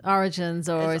It's origins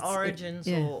or its origins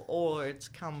yeah. or it's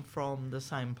come from the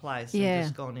same place Yeah. and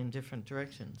just gone in different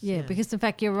directions. Yeah, because in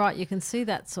fact you're right. You can see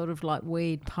that sort of like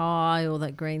weed pie or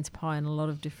that greens pie in a lot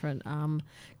of different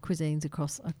cuisines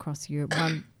across Europe.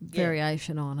 One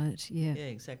variation on it. Yeah. Yeah,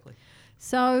 exactly.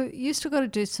 So you still got to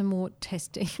do some more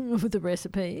testing of the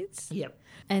recipes. Yep.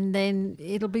 And then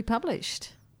it'll be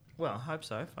published. Well, I hope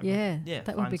so. If I Yeah, can, that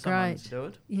would find be someone great. to do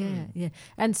it. Yeah, yeah.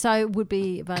 And so it would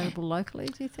be available locally,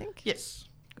 do you think? Yes.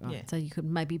 Right, Yeah. so you could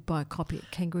maybe buy a copy at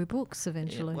Kangaroo Books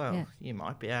eventually. Well, you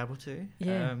might be able to.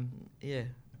 Yeah.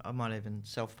 I might even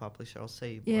self-publish. I'll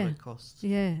see Yeah. what it costs.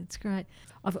 Yeah, it's great.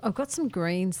 I've got some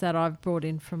greens that I've brought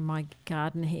in from my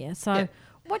garden here. So Yeah.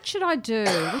 what should I do?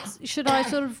 Should I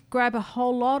sort of grab a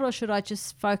whole lot or should I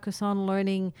just focus on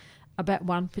learning about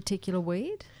one particular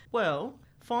weed? Well,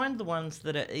 find the ones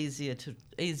that are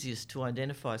easiest to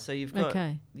identify. So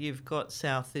you've got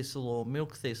sow thistle or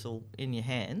milk thistle in your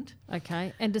hand.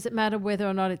 Okay. And does it matter whether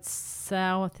or not it's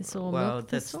sour thistle or Well, milk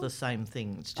that's thistle? the same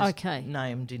thing. It's just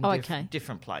named in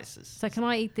different places. So can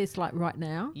I eat this like right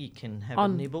now You can have a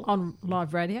nibble. on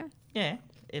live radio? Yeah,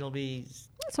 it'll be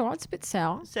That's all right. It's a bit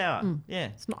sour. sour. Yeah,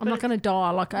 I'm not going to die.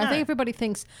 I No. think everybody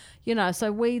thinks,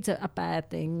 so weeds are bad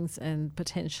things and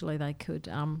potentially they could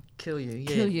kill you. Yeah.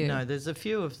 Kill you. No, there's a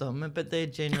few of them, but they're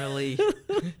generally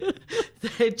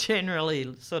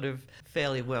sort of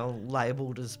fairly well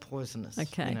labelled as poisonous.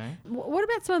 Okay. You know? What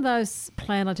about some of those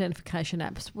plant identification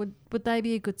apps? Would they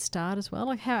be a good start as well?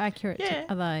 Like how accurate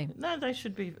are they? No, they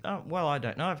should be. Well, I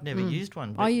don't know. I've never used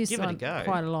one. But I use give it a one go.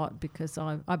 quite a lot because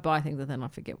I buy things and then I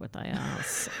forget what they are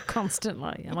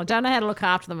constantly. And I don't know how to look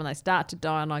after them and they start to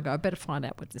die and I go, I better find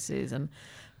out what this is and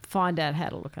find out how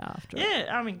to look after it.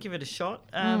 Yeah, I mean, give it a shot.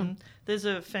 There's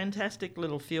a fantastic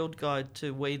little field guide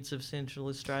to weeds of Central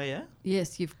Australia.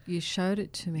 Yes, you showed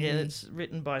it to me. Yeah, it's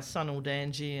written by Sunil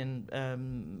Danji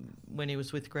and when he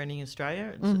was with Greening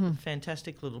Australia. It's a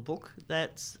fantastic little book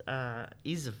that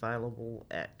is available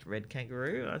at Red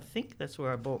Kangaroo. I think that's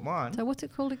where I bought mine. So what's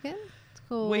it called again? It's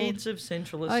called Weeds of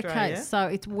Central Australia. Okay, so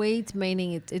it's weeds,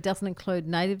 meaning it doesn't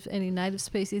include any native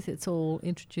species. It's all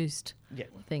introduced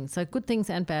things. So good things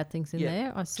and bad things in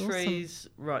there. I saw trees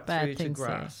some right bad through to things there.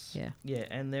 grass. Yeah. Yeah,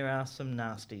 and there are some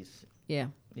nasties. Yeah.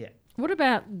 Yeah. What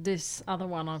about this other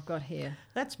one I've got here?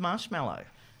 That's marshmallow.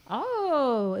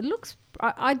 Oh, it looks...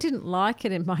 I didn't like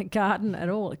it in my garden at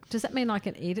all. Does that mean I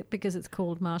can eat it because it's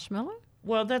called marshmallow?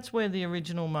 Well, that's where the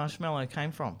original marshmallow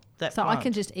came from. That So plant. I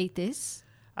can just eat this?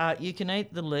 You can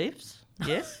eat the leaves,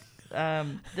 yes.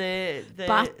 They're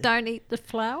But don't eat the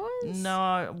flowers?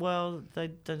 No, well, they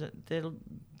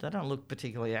don't look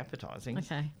particularly appetising.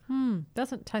 Okay.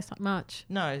 Doesn't taste like much.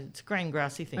 No, it's a green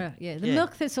grassy thing. Yeah, the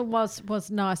milk thistle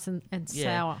was nice and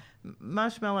sour.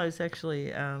 Marshmallow is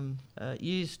actually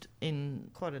used in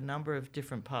quite a number of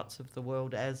different parts of the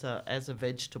world as a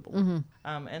vegetable.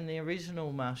 And the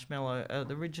original marshmallows,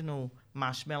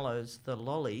 the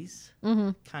lollies,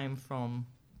 came from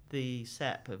the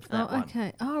sap of that one.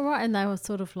 Okay. Oh, right. And they were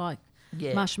sort of like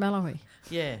marshmallowy.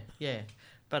 Yeah.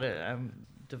 But it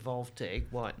devolved to egg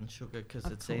white and sugar because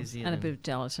it's easier. And a bit of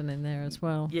gelatin in there as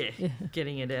well. Yeah,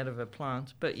 getting it out of a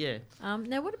plant. But yeah.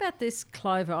 Now, what about this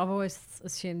clover? I've always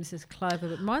assumed this is clover,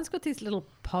 but mine's got these little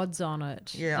pods on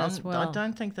it as well. I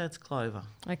don't think that's clover.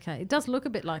 Okay. It does look a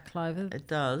bit like clover. It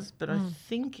does, but I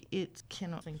think it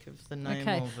cannot think of the name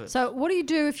of it. So what do you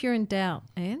do if you're in doubt,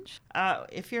 Ange?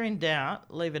 If you're in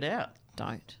doubt, leave it out.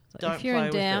 don't. So Don't if you're play in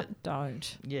with doubt, it.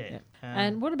 don't. Yeah.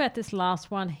 And what about this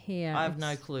last one here? I have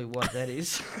no clue what that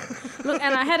is. Look,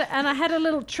 and I had a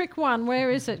little trick one.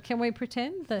 Where is it? Can we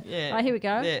pretend? Yeah. Oh, here we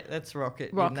go. Yeah, that's rocket.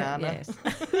 Rocket, Nana.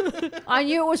 yes. I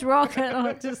knew it was rocket.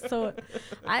 I just thought,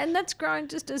 and that's growing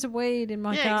just as a weed in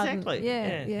my garden. Exactly.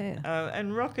 Yeah.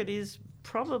 And rocket is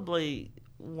probably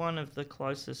one of the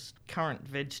closest current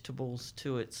vegetables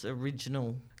to its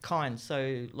original kind.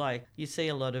 So, like, you see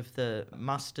a lot of the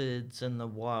mustards and the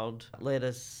wild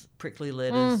lettuce, prickly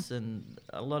lettuce, and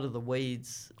a lot of the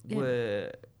weeds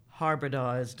were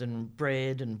hybridized and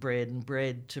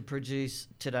bred to produce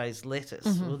today's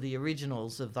lettuce. Well, the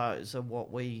originals of those are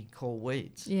what we call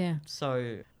weeds. Yeah.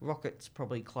 So rocket's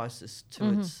probably closest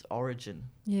to its origin.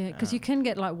 Yeah, because you can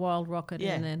get like wild rocket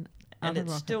and then and other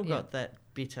it's rocket, still got that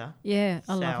bitter, I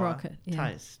love sour rocket. Yeah.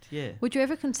 taste. Yeah, Would you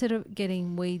ever consider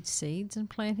getting weed seeds and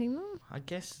planting them? I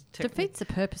guess Defeats the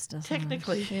purpose, doesn't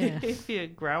technically, it? Yeah. if you're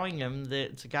growing them,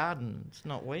 it's a garden. It's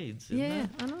not weeds, isn't Yeah, it?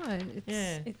 I know.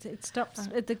 It stops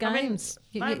at the I mean, games.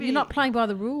 maybe- You're not playing by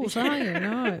the rules, are you?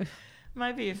 No.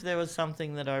 Maybe if there was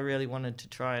something that I really wanted to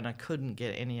try and I couldn't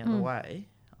get any other way,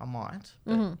 I might.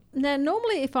 But Now,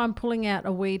 normally if I'm pulling out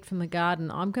a weed from the garden,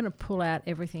 I'm going to pull out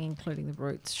everything, including the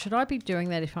roots. Should I be doing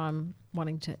that if I'm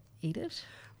wanting to eat it?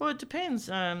 Well, it depends.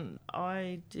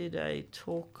 I did a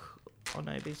talk on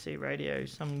ABC Radio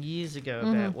some years ago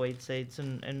about weed seeds,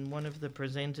 and one of the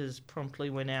presenters promptly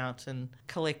went out and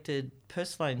collected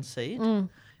purslane seed,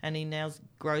 and he now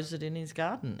grows it in his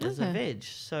garden as a veg.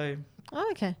 So Oh,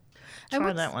 okay.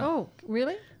 try that one. Oh,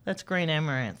 really? That's green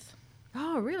amaranth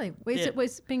Oh, really?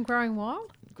 It's been growing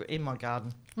wild? in my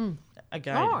garden.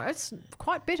 Again, Oh, it's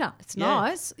quite bitter. It's Yeah.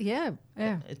 nice. Yeah.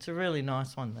 it's a really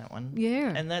nice one, that one.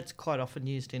 Yeah. And that's quite often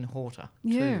used in horta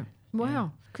Yeah. too.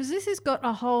 Wow. Because this has got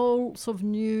a whole sort of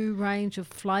new range of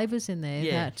flavours in there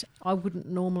that I wouldn't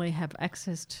normally have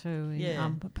access to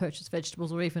in purchased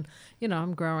vegetables, or even,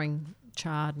 I'm growing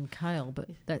chard and kale, but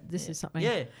this is something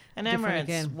Yeah, and different amaranth's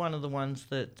again. one of the ones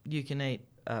that you can eat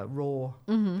raw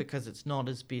because it's not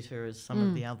as bitter as some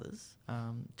of the others.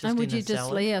 Just and would in you a just,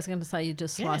 salad. I was going to say, you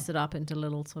just slice it up into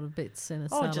little sort of bits in a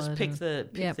salad. just pick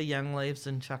and- the young leaves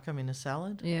and chuck them in a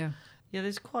salad. Yeah. Yeah,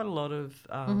 there's quite a lot of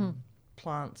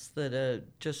plants that are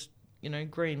just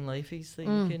green leafies that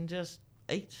you can just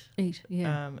eat. Eat,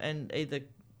 yeah. And either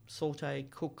saute,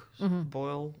 cook,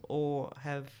 boil, or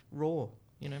have raw.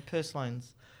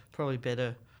 Purslane's probably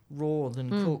better raw than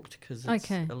cooked because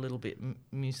it's a little bit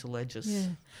mucilaginous. Yeah.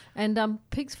 And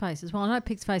pig's face as well. I know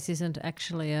pig's face isn't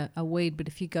actually a weed, but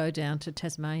if you go down to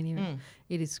Tasmania,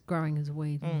 it is growing as a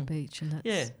weed on the beach, and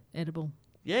that's edible.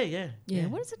 Yeah.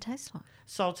 What does it taste like?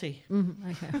 Salty.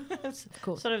 Okay. It's Of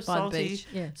course. sort of by the salty, beach.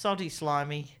 Yeah. salty,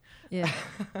 slimy. Yeah.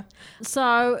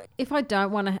 So if I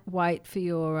don't want to wait for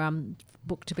your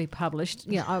book to be published,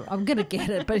 I'm going to get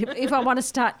it. But if I want to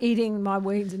start eating my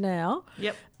weeds now,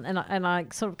 Yep. and I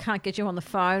sort of can't get you on the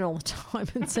phone all the time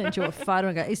and send you a photo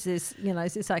and go, is this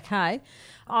okay?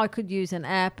 I could use an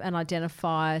app and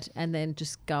identify it, and then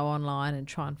just go online and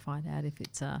try and find out if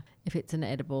it's an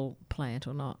edible plant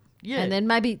or not. Yeah. And then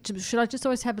maybe, should I just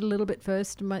always have it a little bit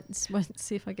first and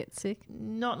see if I get sick?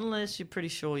 Not unless you're pretty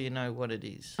sure you know what it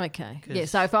is. Okay. 'Cause- Yeah,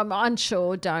 so if I'm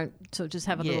unsure, don't sort of just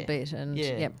have a little bit. And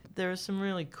yep. There are some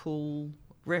really cool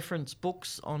reference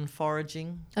books on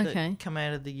foraging Okay. that come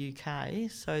out of the UK,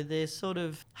 so they're sort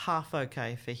of half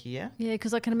okay for here. Yeah,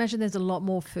 because I can imagine there's a lot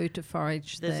more food to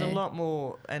forage There's there. a lot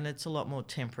more, and it's a lot more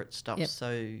temperate stuff, Yep.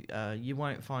 so you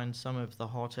won't find some of the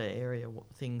hotter area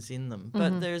things in them.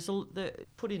 But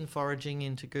put in foraging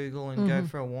into Google and go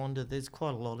for a wander. There's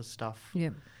quite a lot of stuff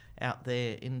Yep. out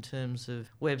there in terms of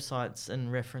websites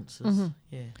and references.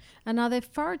 Yeah. And are there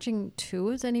foraging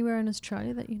tours anywhere in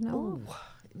Australia that you know of? Oh,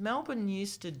 Melbourne there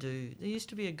used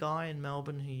to be a guy in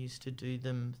Melbourne who used to do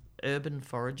them urban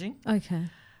foraging. Okay.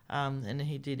 And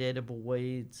he did edible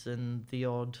weeds and the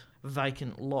odd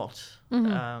vacant lot.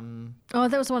 Oh,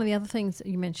 that was one of the other things that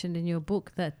you mentioned in your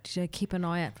book, that keep an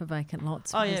eye out for vacant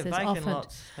lots. Oh, yeah, because there's vacant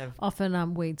lots have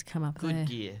often weeds come up good there.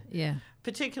 gear. Yeah.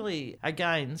 Particularly,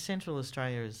 again, Central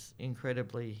Australia is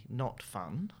incredibly not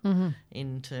fun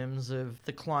in terms of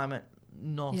the climate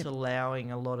not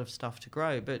allowing a lot of stuff to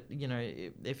grow. But,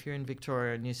 if you're in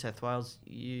Victoria and New South Wales,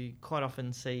 you quite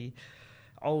often see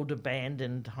old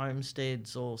abandoned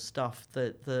homesteads or stuff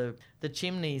that the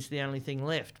chimney's the only thing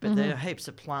left, but there are heaps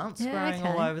of plants growing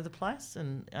all over the place,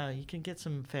 and you can get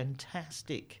some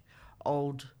fantastic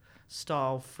old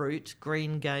style fruit,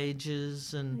 green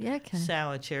gages and Yeah, okay.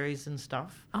 sour cherries and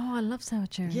stuff. Oh, I love sour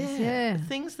cherries. Yeah, Yeah.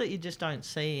 things that you just don't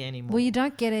see anymore. Well, you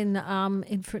don't get in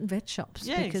fruit and veg shops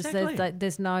Yeah, because exactly.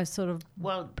 there's no sort of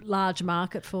large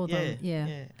market for them.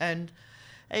 Yeah. And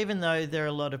even though there are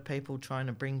a lot of people trying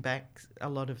to bring back a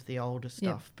lot of the older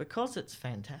stuff, because it's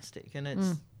fantastic and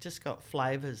it's just got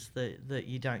flavours that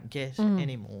you don't get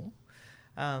anymore.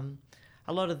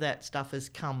 A lot of that stuff has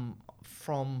come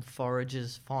from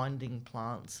foragers finding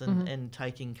plants and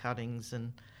taking cuttings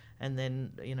and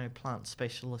then, plant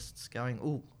specialists going,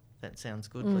 "Oh, that sounds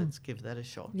good, let's give that a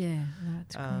shot." Yeah, no,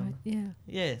 it's great. Yeah.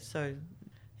 Yeah, so,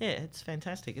 it's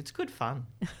fantastic. It's good fun.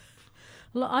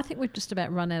 Well, I think we've just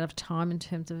about run out of time in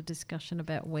terms of a discussion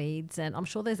about weeds, and I'm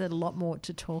sure there's a lot more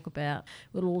to talk about.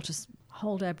 We'll all just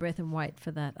hold our breath and wait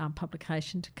for that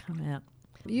publication to come out.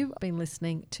 You've been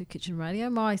listening to Kitchen Radio.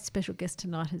 My special guest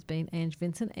tonight has been Ange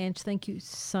Vincent. Ange, thank you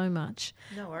so much.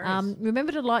 No worries.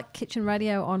 Remember to like Kitchen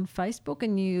Radio on Facebook,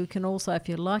 and you can also, if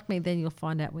you like me, then you'll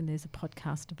find out when there's a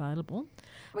podcast available.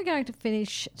 We're going to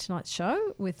finish tonight's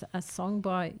show with a song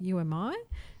by UMI,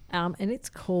 and it's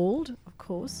called, of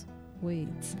course,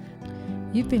 Weeds.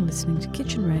 You've been listening to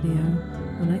Kitchen Radio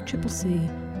on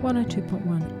 8CCC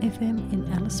 102.1 FM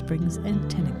in Alice Springs and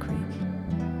Tennant Creek.